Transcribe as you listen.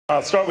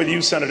I'll start with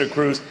you, Senator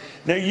Cruz.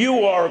 Now,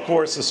 you are, of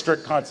course, a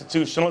strict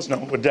constitutionalist. No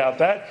one would doubt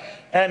that.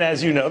 And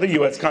as you know, the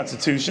U.S.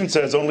 Constitution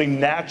says only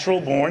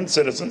natural-born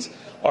citizens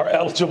are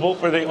eligible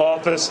for the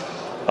office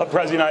of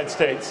President of the United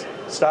States.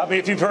 Stop me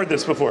if you've heard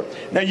this before.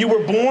 Now, you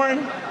were born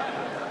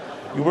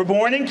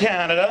in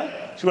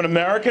Canada to an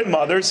American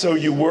mother, so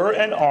you were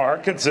and are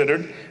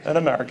considered an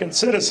American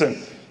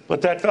citizen.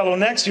 But that fellow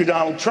next to you,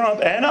 Donald Trump,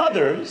 and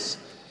others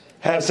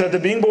have said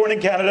that being born in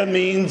Canada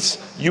means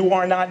you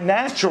are not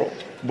natural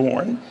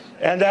born,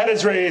 and that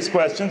has raised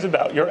questions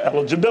about your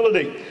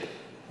eligibility.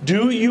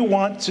 Do you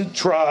want to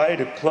try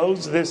to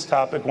close this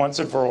topic once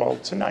and for all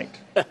tonight?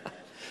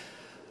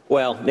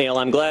 Well, Neil,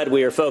 I'm glad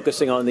we are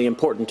focusing on the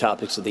important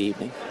topics of the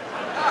evening.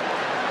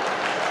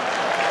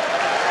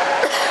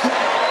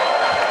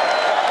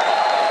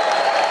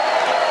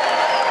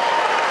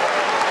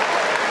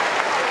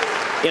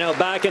 You know,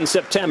 back in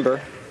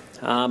September,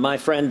 my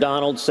friend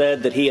Donald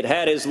said that he had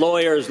had his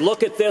lawyers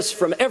look at this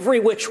from every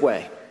which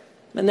way,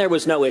 and there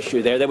was no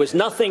issue there. There was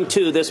nothing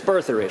to this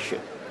birther issue.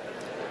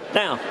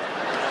 Now,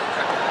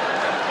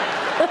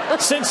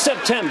 since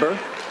September,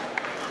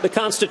 the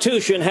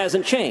Constitution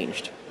hasn't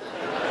changed.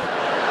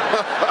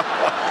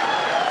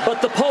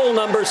 But the poll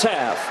numbers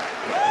have.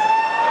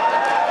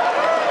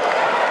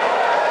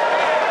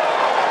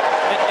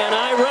 And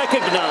I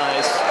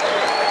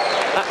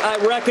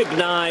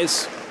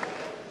recognize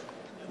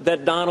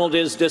that Donald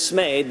is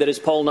dismayed that his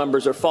poll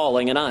numbers are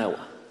falling in Iowa.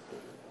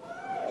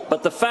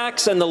 But the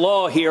facts and the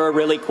law here are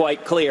really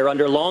quite clear.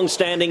 Under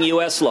long-standing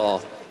U.S.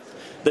 law,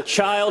 the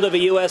child of a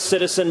U.S.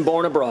 citizen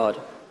born abroad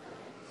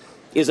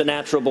is a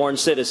natural-born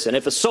citizen.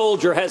 If a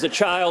soldier has a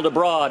child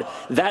abroad,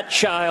 that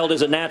child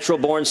is a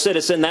natural-born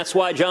citizen. That's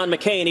why John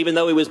McCain, even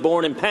though he was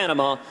born in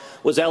Panama,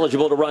 was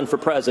eligible to run for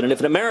president. If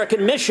an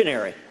American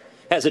missionary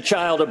has a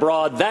child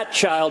abroad, that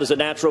child is a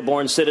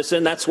natural-born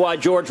citizen. That's why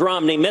George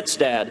Romney, Mitt's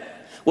dad,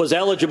 was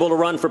eligible to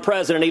run for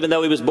president even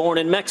though he was born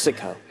in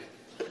Mexico.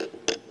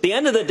 At the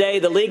end of the day,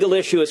 the legal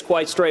issue is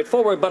quite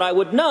straightforward, but I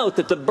would note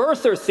that the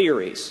birther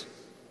theories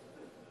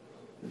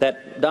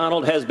that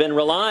Donald has been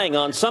relying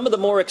on, some of the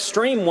more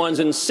extreme ones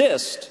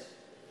insist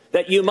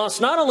that you must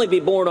not only be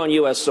born on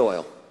U.S.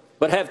 soil,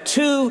 but have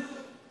two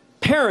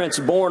parents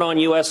born on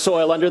U.S.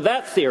 soil. Under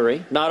that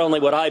theory, not only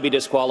would I be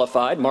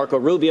disqualified, Marco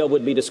Rubio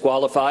would be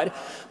disqualified,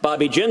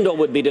 Bobby Jindal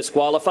would be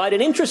disqualified,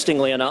 and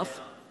interestingly enough,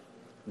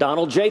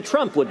 Donald J.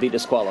 Trump would be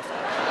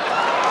disqualified.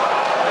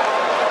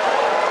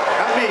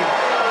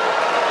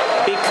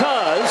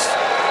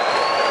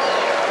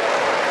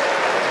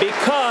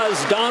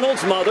 Because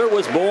Donald's mother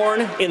was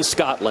born in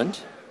Scotland.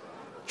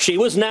 She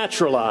was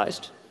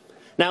naturalized.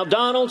 Now,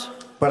 Donald,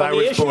 but I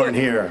was born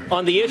here.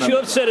 On the issue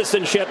of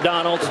citizenship,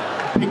 Donald.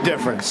 Big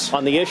difference.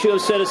 On the issue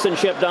of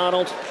citizenship,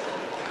 Donald,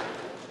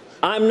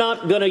 I'm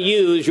not going to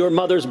use your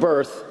mother's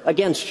birth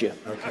against you.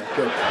 Okay,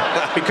 good.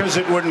 Because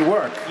it wouldn't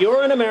work.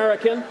 You're an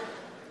American,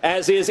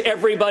 as is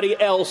everybody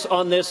else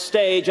on this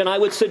stage, and I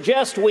would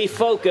suggest we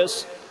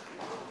focus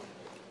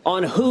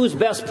on who's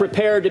best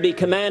prepared to be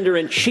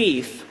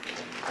commander-in-chief,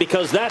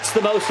 because that's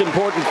the most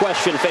important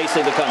question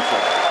facing the country.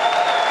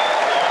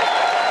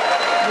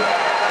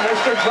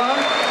 Mr. Trump,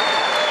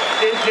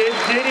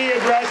 did he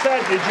address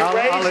that? Did you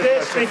raise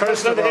this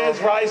because of his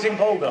rising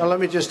poll bill? Well, let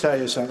me just tell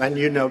you something, and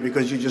you know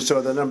because you just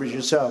saw the numbers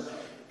yourself.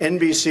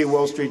 NBC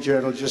Wall Street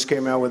Journal just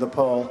came out with a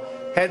poll.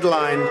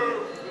 Headline,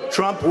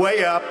 Trump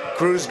way up,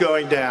 Cruz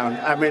going down.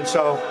 I mean,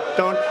 so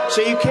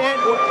you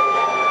can't,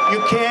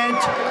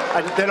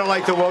 they don't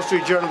like the Wall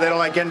Street Journal, they don't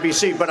like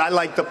NBC, but I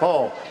like the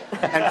poll.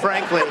 And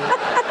frankly,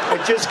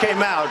 it just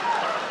came out.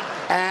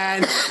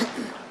 And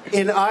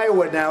in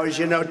Iowa now, as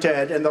you know,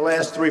 Ted, in the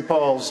last 3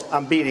 polls,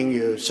 I'm beating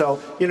you. So,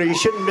 you know, you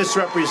shouldn't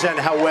misrepresent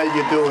how well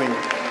you're doing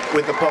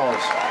with the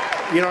polls.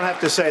 You don't have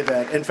to say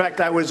that. In fact,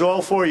 I was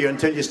all for you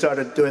until you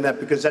started doing that,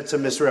 because that's a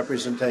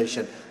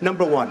misrepresentation.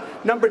 Number one.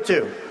 Number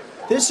two,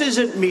 this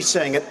isn't me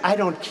saying it. I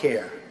don't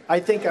care. I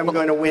think I'm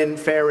going to win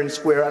fair and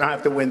square. I don't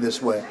have to win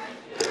this way.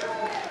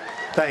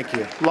 Thank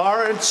you.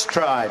 Lawrence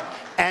Tribe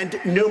and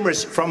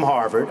numerous from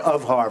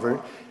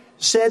Harvard,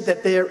 said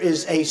that there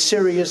is a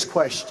serious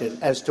question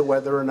as to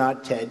whether or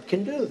not Ted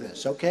can do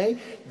this, okay?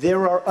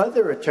 There are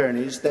other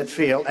attorneys that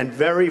feel, and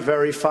very,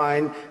 very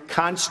fine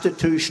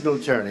constitutional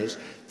attorneys,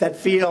 that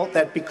feel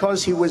that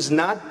because he was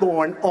not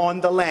born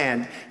on the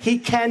land, he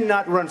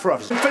cannot run for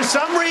office. For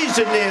some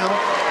reason, Neil,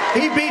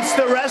 he beats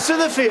the rest of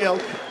the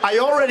field. I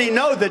already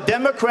know the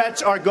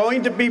Democrats are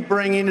going to be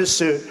bringing a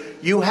suit.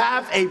 You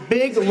have a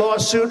big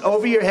lawsuit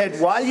over your head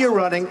while you're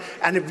running,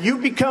 and if you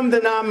become the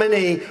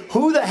nominee,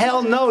 who the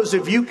hell knows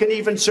if you can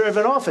even serve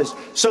in office?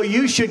 So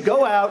you should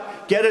go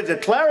out, get a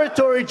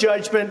declaratory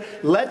judgment,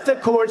 let the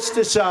courts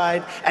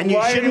decide, and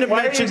you shouldn't have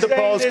mentioned the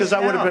polls, because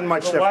that would have been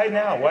much different. Why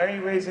now? Why are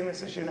you raising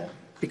this issue now?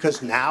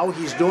 Because now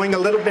he's doing a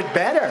little bit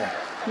better.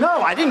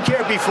 No, I didn't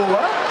care before.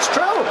 It's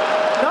true.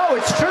 No,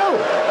 it's true.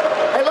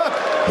 Hey, look,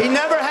 he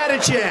never had a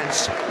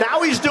chance.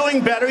 Now he's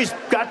doing better. He's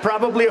got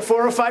probably a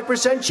 4 or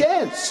 5%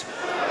 chance.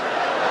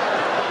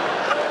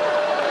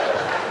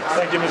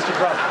 Thank you, Mr.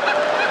 Trump.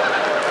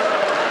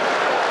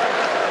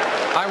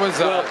 was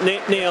well,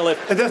 Neil,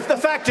 if The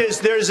fact is,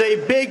 there's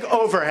a big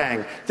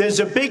overhang. There's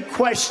a big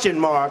question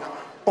mark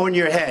on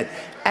your head.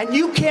 And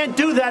you can't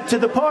do that to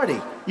the party.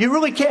 You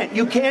really can't.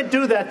 You can't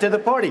do that to the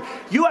party.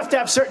 You have to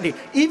have certainty.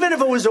 Even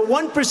if it was a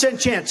 1%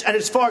 chance, and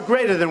it's far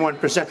greater than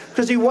 1%,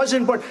 because he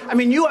wasn't born. I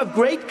mean, you have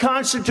great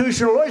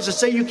constitutional lawyers that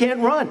say you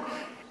can't run.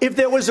 If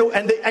there was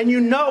and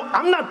you know,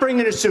 I'm not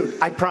bringing a suit,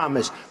 I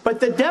promise. But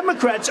the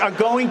Democrats are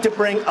going to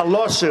bring a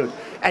lawsuit.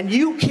 And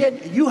you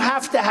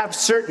have to have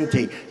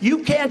certainty. You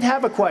can't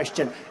have a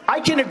question.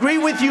 I can agree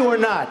with you or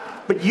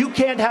not, but you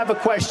can't have a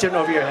question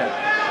over your head.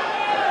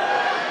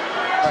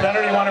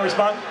 Senator, you want to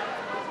respond?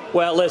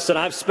 Well, listen,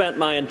 I've spent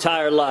my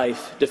entire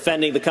life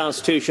defending the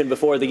Constitution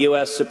before the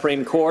U.S.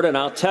 Supreme Court, and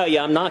I'll tell you,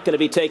 I'm not going to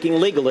be taking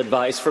legal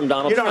advice from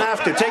Donald Trump. You don't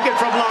have to. Take it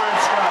from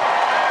Lawrence Trump.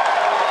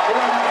 You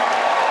don't have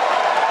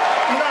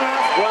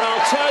to. What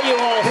I'll tell you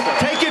also.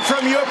 Take it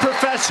from your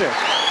professor.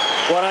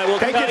 What I will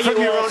Take tell it from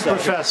you your also, own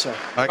professor.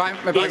 I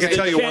can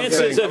tell you one thing. The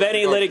chances of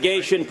any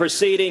litigation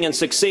proceeding and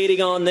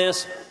succeeding on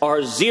this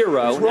are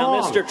zero. It's now,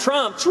 wrong. Mr.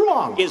 Trump It's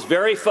wrong. is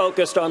very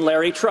focused on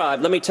Larry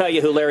Tribe. Let me tell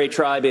you who Larry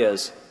Tribe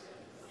is.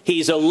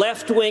 He's a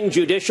left-wing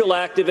judicial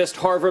activist,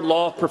 Harvard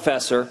Law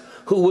professor,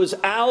 who was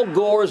Al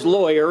Gore's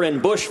lawyer in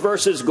Bush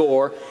versus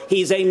Gore.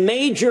 He's a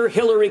major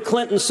Hillary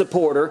Clinton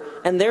supporter,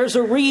 and there's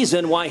a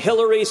reason why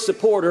Hillary's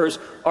supporters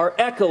are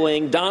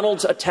echoing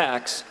Donald's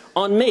attacks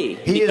on me.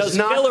 He is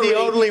not Hillary the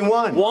only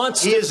one.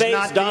 Wants he to is face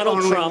not Donald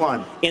the only Trump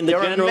one. in the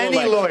general election.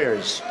 There are many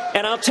lawyers.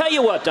 And I'll tell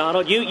you what,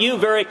 Donald, you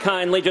very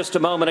kindly just a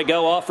moment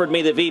ago offered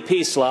me the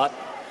VP slot.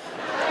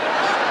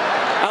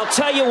 I'll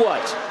tell you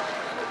what.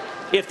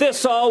 If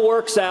this all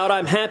works out,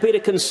 I'm happy to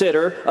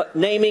consider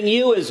naming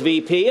you as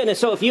VP. And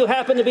so if you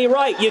happen to be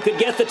right, you could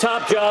get the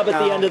top job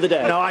at the end of the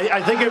day. No,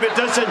 I think if it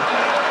doesn't... No.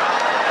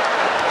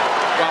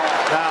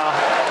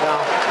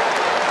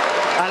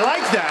 I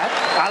like that.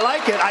 I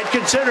like it. I'd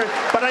consider it.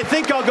 But I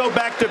think I'll go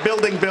back to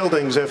building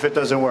buildings if it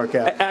doesn't work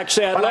out.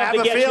 Actually, I'd love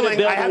to get you to build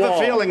a wall. I have a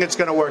feeling it's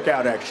going to work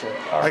out, actually.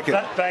 All right.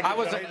 Thank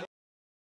you.